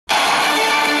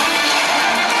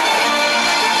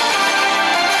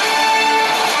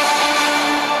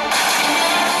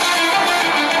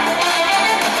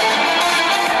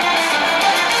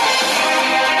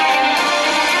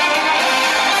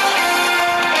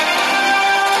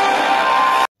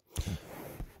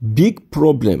Big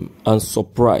problem and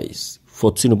surprise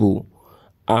for Tinubu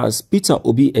as Peter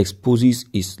Obi exposes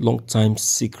his long-time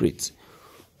secret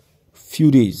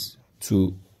few days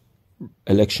to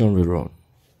election rerun.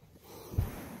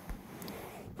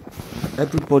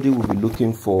 Everybody will be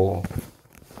looking for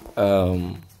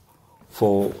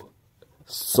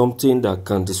something that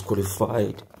can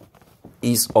disqualify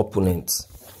his opponent.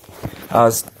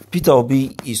 As Peter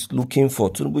Obi is looking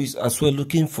for, Tinubu is as well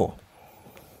looking for.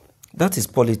 That is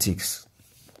politics.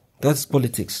 That's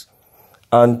politics.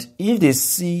 And if they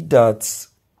see that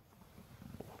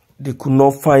they could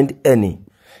not find any,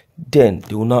 then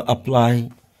they will not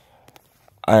apply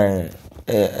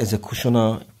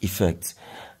executional effect.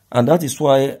 And that is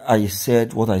why I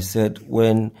said what I said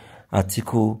when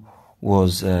Atiku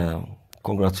was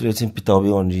congratulating Peter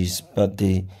Obi on his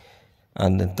birthday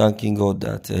and thanking God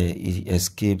that he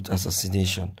escaped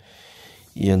assassination.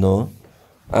 You know,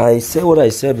 I said what I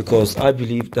said because I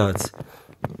believe that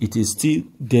it is still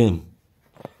them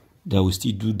that will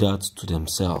still do that to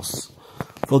themselves.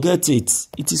 Forget it.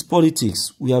 It is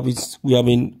politics. We have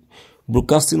been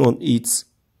broadcasting on it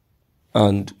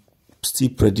and still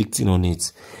predicting on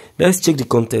it. Let's check the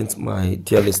content, my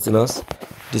dear listeners.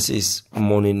 This is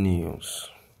Morning News.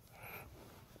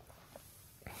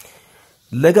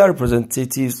 Legal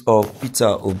representatives of Peter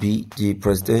Obi, the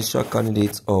presidential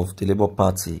candidate of the Labour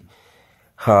Party,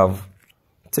 have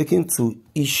taken to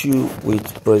issue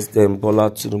with President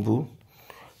Bola Tinubu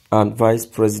and Vice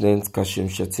President Kashim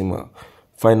Shettima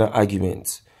final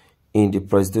argument in the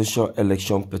Presidential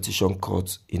Election Petition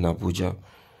Court in Abuja.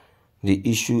 The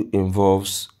issue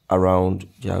involves around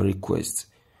their request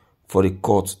for the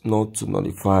court not to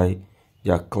nullify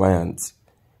their client's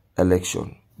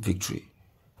election victory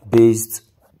based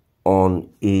on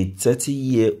a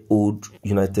 30-year-old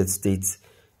United States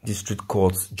District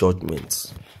Court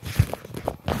judgment.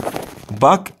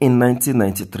 Back in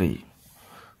 1993,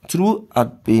 Tinubu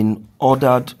had been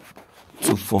ordered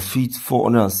to forfeit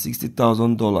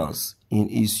 $460,000 in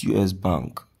his U.S.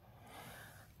 bank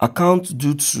account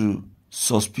due to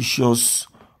suspicious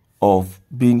of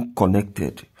being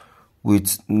connected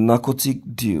with narcotic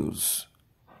deals,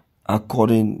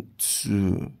 according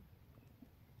to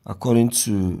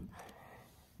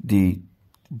the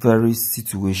very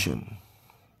situation.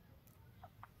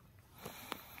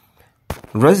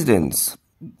 Residents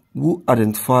who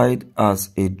identified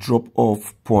as a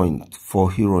drop-off point for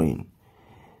heroin,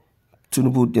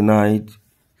 Tinubu denied,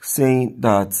 saying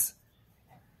that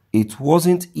it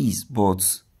wasn't his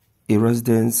but a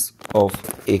residence of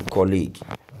a colleague.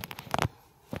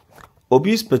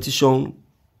 Obi's petition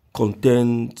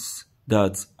contends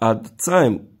that at the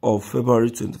time of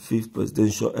February 25th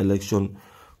presidential election,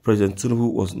 President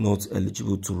Tinubu was not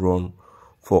eligible to run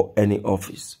for any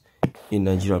office in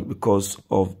Nigeria because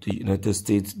of the United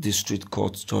States District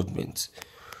Court judgment,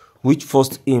 which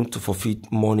forced him to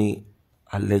forfeit money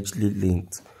allegedly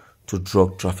linked to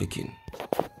drug trafficking.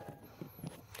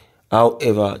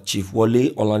 However, Chief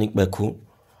Wole Olanikbeku,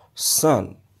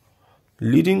 son,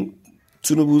 leading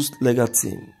Tinubu's legal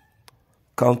team,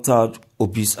 countered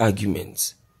Obi's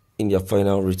arguments in their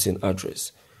final written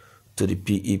address to the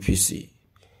PEPC.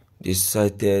 They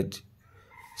cited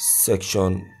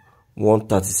Section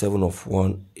 137 of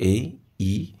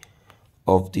 1A(e)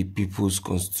 of the People's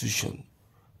Constitution,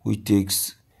 which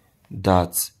takes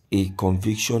that a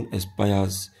conviction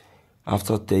expires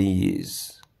after 10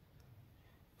 years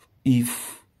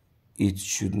if it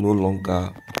should no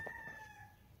longer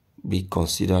be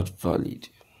considered valid.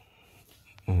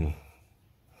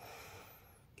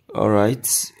 All right.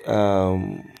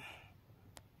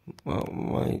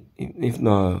 If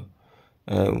not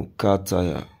car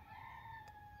tire,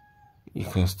 you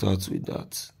can start with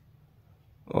that.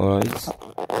 All right.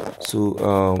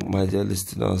 So, my dear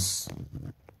listeners,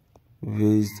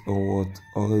 based on what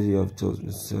already have just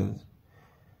been said,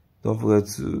 don't forget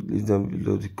to leave them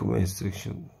below the comment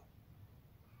section.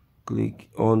 Click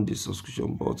on the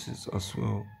subscription buttons as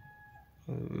well,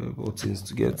 buttons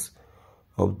to get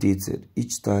updated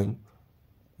each time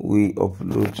we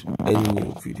upload any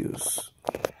new videos.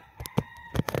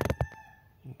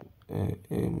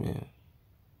 Amen.